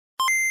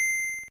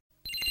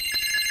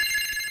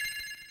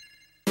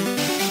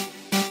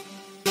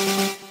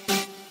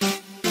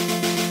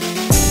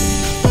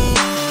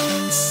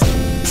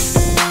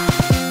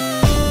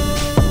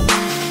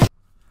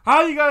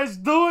you guys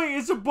doing?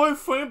 It's your boy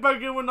Frame back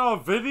here with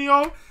another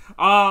video.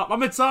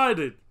 I'm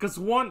excited because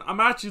one, I'm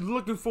actually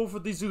looking forward for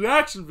these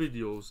reaction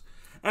videos,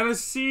 and I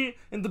see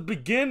in the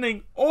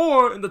beginning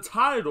or in the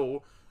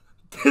title,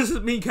 this is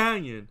Mean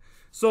Canyon.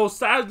 So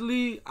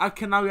sadly, I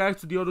cannot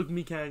react to the other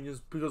Mean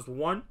Canyons because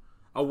one,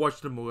 I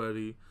watched them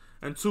already,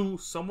 and two,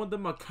 some of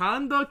them are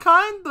kinda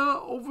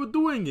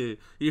overdoing it.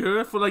 You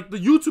heard, for like the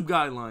YouTube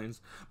guidelines.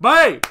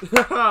 But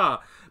hey,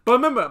 but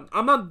remember,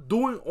 I'm not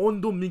doing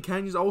only Mean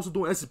Canyons. I also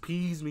do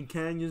SCPs, Mean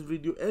Canyons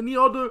video, any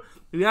other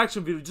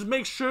reaction video. Just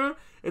make sure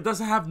it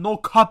doesn't have no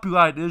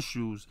copyright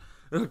issues.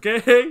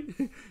 Okay?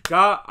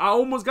 I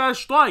almost got a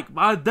strike,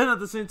 but I didn't at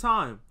the same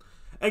time.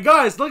 And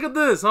guys, look at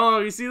this. Oh,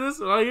 you see this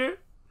right here?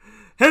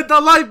 Hit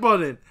the like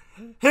button,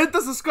 hit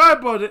the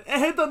subscribe button,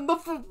 and hit the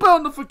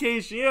bell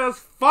notification. Yeah, it's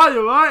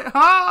fire, right?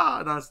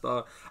 Ha! Nah,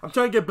 stop. I'm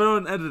trying to get better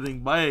in editing,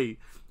 but hey,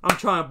 I'm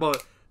trying.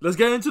 But let's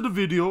get into the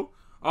video.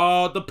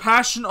 The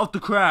passion of the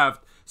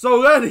craft. So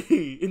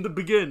already in the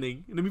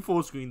beginning, let me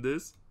full screen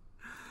this.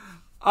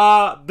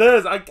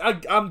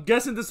 I'm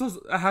guessing this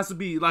has to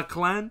be like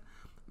clan,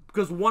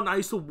 because one, I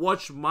used to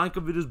watch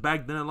Minecraft videos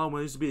back then a lot when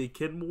I used to be a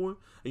kid more,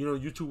 and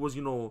YouTube was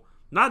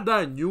not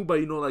that new,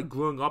 but like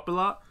growing up a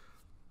lot.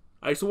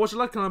 I used to watch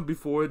Clan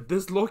before.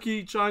 This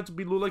Loki trying to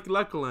be look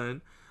like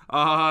Clan,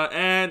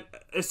 and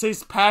it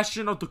says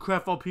passion of the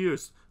craft up here.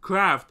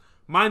 Craft.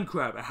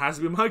 Minecraft. It has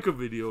to be a Minecraft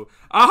video.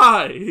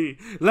 Alright,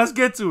 let's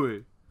get to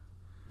it.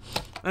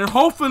 And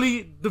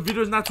hopefully the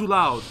video is not too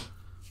loud.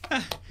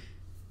 I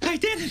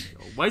did it.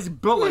 Why is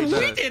it built like that?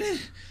 We did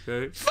it.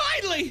 Okay.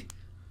 Finally,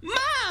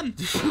 Mom.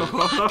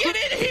 Mom, get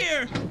in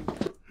here.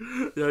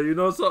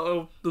 Yeah,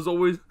 so there's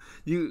always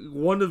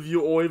one of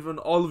you or even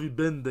all of you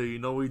been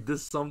there. We did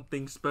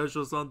something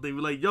special, something.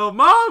 We're like, yo,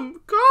 Mom,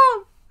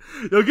 come.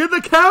 Yo, get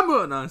the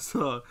camera. Nah,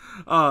 so,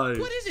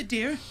 what is it,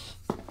 dear?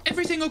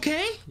 Everything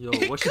okay? Yo,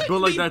 it what's she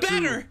built like that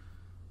better. Too?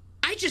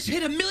 I just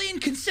hit 1 million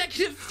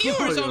consecutive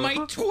viewers on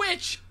my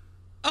Twitch.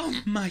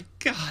 Oh my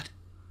God.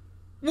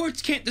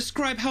 Words can't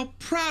describe how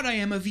proud I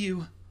am of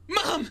you.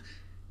 Mom,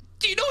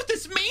 do you know what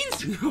this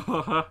means?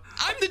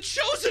 I'm the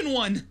chosen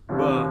one.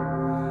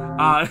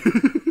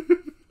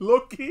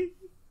 Loki,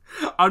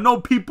 I know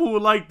people who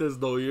like this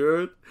though, you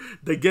heard?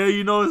 They get,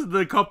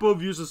 a couple of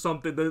views or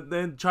something,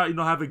 then try,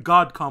 have a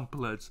God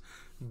complex.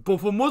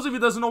 But for most of you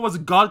that doesn't know what's a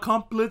God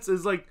complex,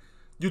 is like,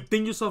 you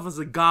think yourself as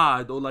a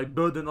god or like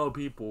building other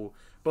people.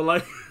 But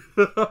like,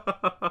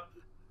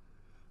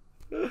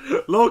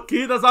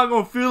 low-key, that's not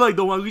gonna feel like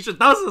the one. We should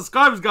 1,000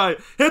 subscribers, guy.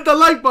 Hit the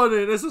like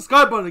button and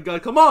subscribe button, guy.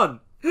 Come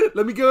on.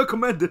 Let me get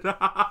recommended.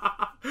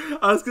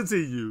 Let's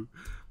continue.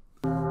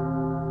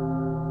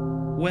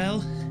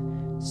 Well,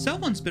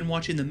 someone's been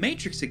watching The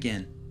Matrix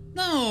again.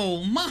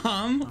 No,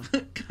 Mom.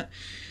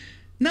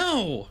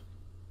 No.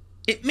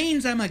 It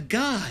means I'm a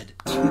god.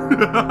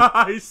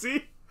 I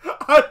see.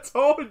 I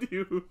told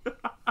you.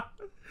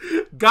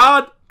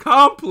 God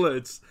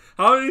complex.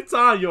 How many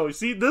times, yo?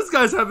 See, this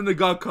guy's having the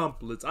God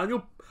complex. I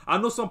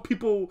know some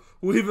people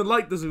who even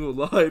like this in real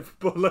life,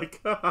 but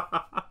like,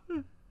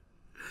 and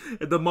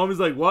the mommy's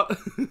like, what?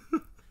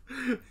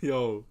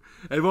 Yo,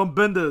 everyone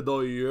been there though,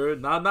 you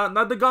heard? Not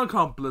the God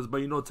complex,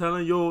 but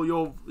telling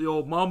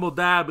your mom or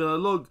dad, be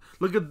like,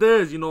 look at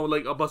this,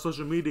 like about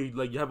social media,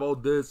 like you have all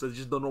this, and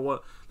just don't know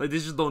what, like they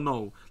just don't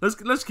know.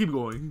 Let's keep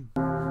going.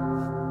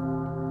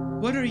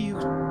 What are you?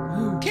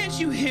 Can't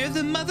you hear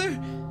them, Mother?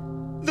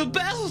 The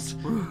bells!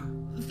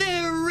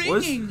 They're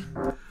ringing!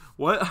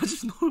 What? I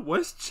just know.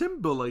 Why's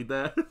Chim built like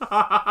that?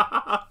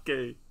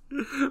 Okay.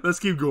 Let's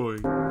keep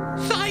going.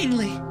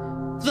 Finally!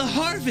 The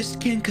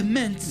harvest can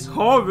commence!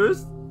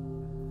 Harvest?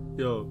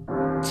 Yo.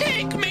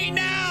 Take me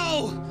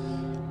now!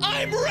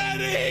 I'm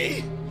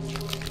ready!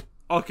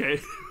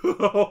 Okay.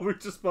 We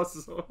just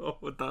busted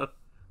with that.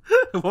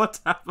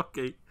 What's happened?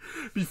 Okay.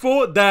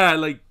 Before that,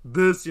 like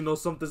this,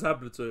 something's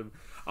happened to him.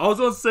 I was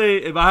gonna say,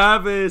 if I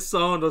have a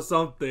son or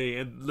something,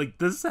 and like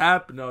this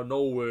happened out of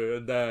nowhere,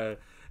 and that,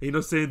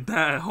 saying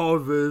that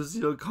harvest,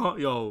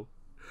 yo,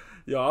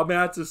 I may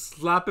have to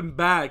slap him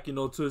back,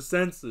 to his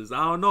senses.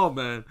 I don't know,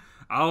 man.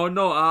 I don't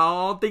know.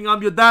 I don't think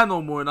I'm your dad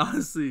no more,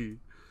 honestly.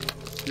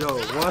 Yo,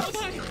 what?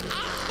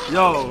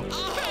 Yo.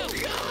 Oh,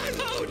 God.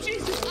 Oh,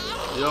 Jesus.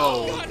 Yo.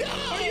 Oh, God.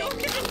 Are you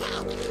okay?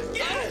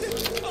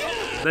 Yes.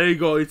 Oh. There you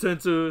go. He turned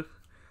to,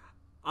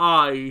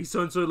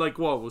 like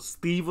what? Was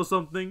Steve or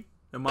something?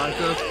 In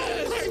Minecraft?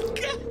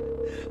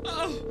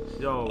 Oh.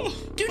 Yo.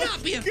 Do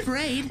not be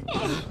afraid.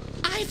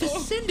 I've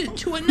ascended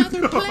to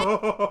another plane.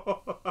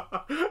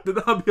 Do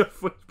not be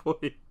afraid,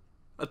 boy.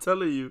 I'm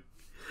telling you.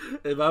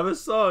 If I have a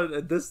son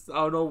and this,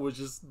 I don't know,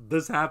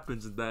 this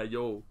happens, that,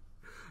 yo.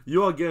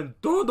 You are getting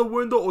thrown the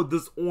window or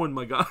disowned,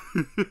 my God.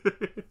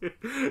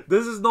 There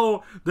is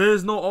no,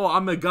 oh,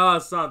 I'm a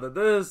god's son.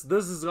 This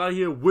is right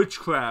here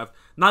witchcraft.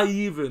 Not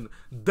even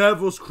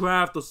devil's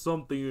craft or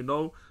something,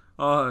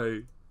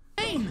 Alright.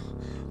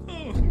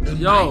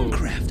 Yo.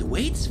 Minecraft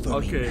waits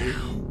for me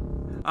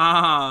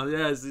now.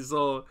 Yes,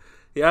 so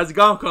he has a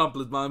gun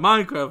complex, man.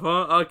 Minecraft,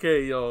 huh?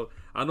 Okay, yo.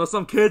 I know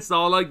some kids that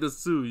all like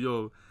this too,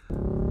 yo.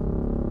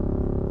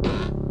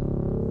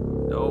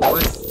 Yo,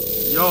 what's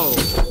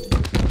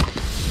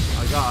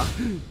god.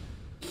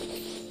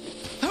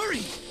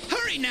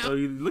 Hurry now. Yo,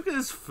 look at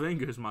his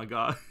fingers, my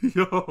god.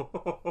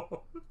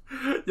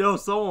 Yo,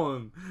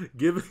 someone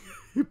give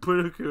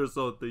put a cure or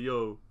something.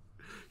 Yo,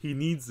 he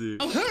needs it.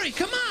 Oh, hurry,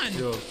 come on.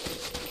 Yo.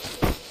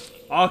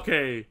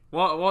 Okay,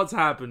 what's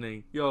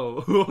happening?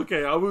 Yo,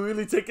 okay, are we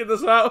really taking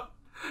this out?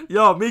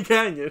 Yo, me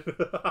Canyon.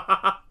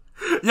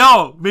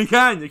 Yo, me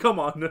Canyon, come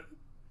on.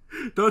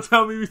 Don't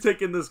tell me we're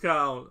taking this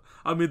out.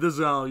 I mean,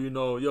 this out, you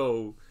know,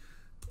 yo.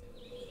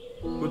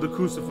 With the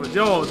crucifix.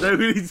 Yo, they're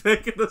really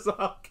taking this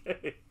out.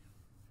 Okay.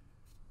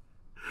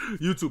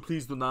 YouTube,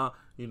 please do not,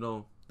 you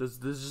know, this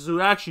is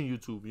reaction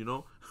YouTube, you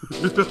know.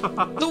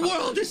 The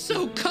world is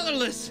so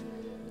colorless,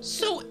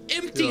 so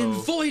empty and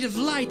void of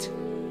light.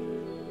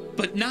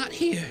 But not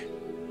here.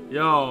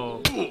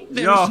 Yo.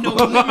 There is no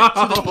limit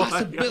to the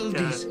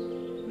possibilities.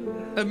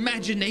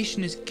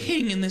 Imagination is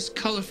king in this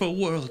colorful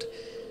world.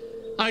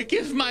 I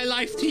give my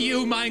life to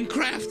you,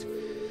 Minecraft.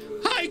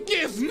 I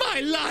give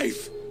my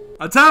life.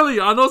 I tell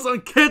you, I know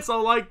some kids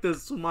don't like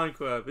this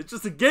Minecraft. It's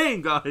just a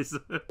game, guys.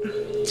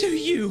 To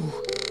you.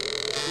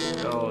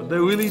 Yo,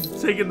 they're really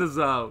taking this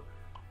out.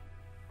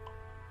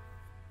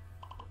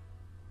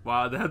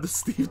 Wow, they have the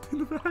Steve in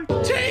the back.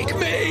 Take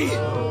me!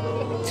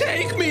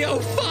 Take me, oh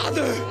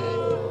Father!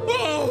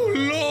 Oh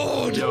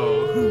Lord!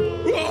 Yo.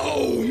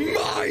 Oh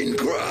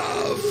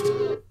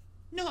Minecraft!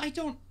 No, I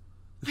don't know.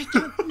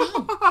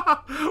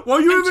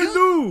 What you even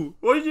do?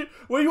 What you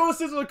gonna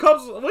sit to the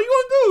cups? What you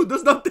gonna do?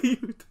 There's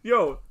nothing.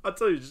 Yo, I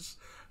tell you, just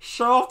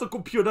shut off the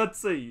computer.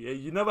 That's it.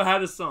 You never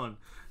had a son.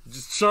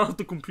 Just shut off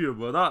the computer,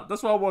 bro.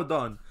 That's what we're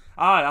done.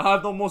 I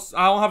don't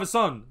have a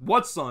son.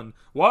 What son?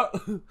 What?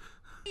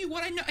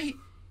 What I know,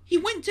 he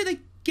went to the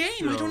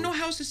game. Yo. I don't know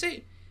how else to say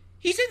it.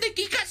 He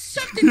got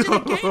sucked into the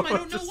game. I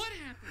don't know what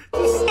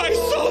happened. I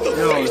saw the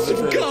face of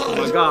God.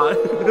 Oh my god.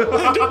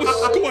 And it was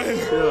square.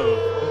 Yo.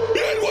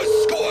 It was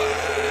square.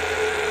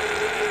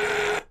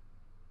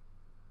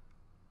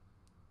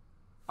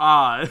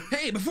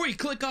 Hey, before you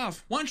click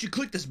off, why don't you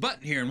click this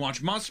button here and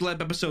watch Monster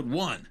Lab episode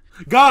 1?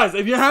 Guys,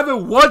 if you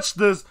haven't watched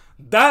this,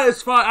 that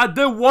is fine. I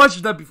did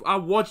watch that before. I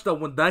watched that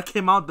when that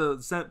came out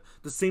the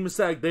same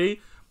exact day.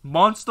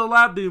 Monster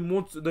Lab, the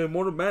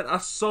Immortal Man. I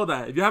saw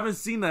that. If you haven't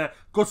seen that,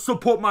 go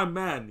support my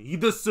man. He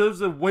deserves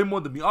it way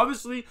more than me.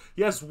 Obviously,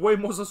 he has way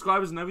more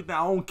subscribers and everything.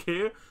 I don't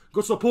care. Go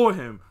support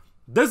him.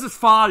 This is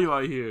fire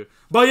right here.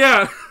 But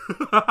yeah,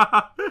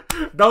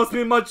 that was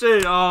pretty much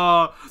it.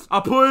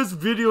 I put his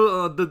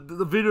video,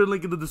 the video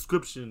link in the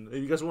description.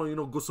 If you guys want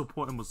to, go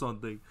support him or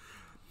something.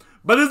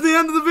 But it's the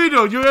end of the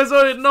video. You guys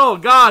already know.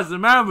 Guys,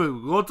 remember,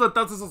 go to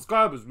 1,000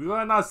 subscribers. We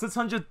right now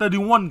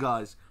 631,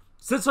 guys.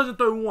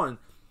 631.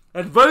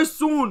 And very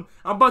soon,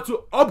 I'm about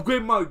to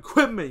upgrade my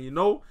equipment,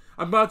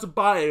 I'm about to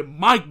buy a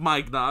mic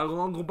now.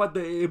 I'm going to buy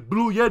a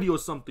Blue Yeti or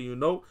something, I'm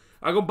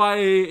going to buy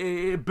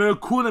a better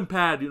cooling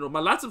pad, My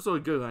laptop's so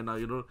good right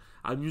now,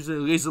 I'm using a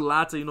Razer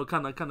Latte,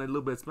 kind of a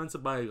little bit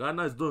expensive, but right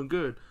now it's doing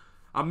good.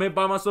 I may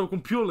buy myself a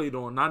computer later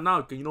on, not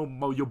now, because,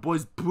 your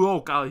boy's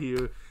broke out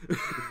here.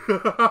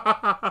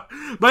 But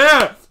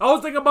yeah, I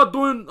was thinking about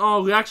doing a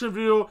reaction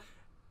video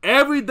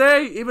every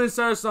day, even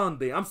Saturday,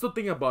 Sunday. I'm still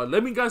thinking about it.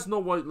 Let me guys know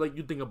what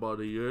you think about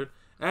it,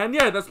 And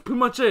yeah, that's pretty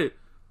much it.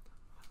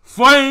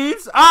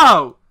 Friends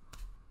out!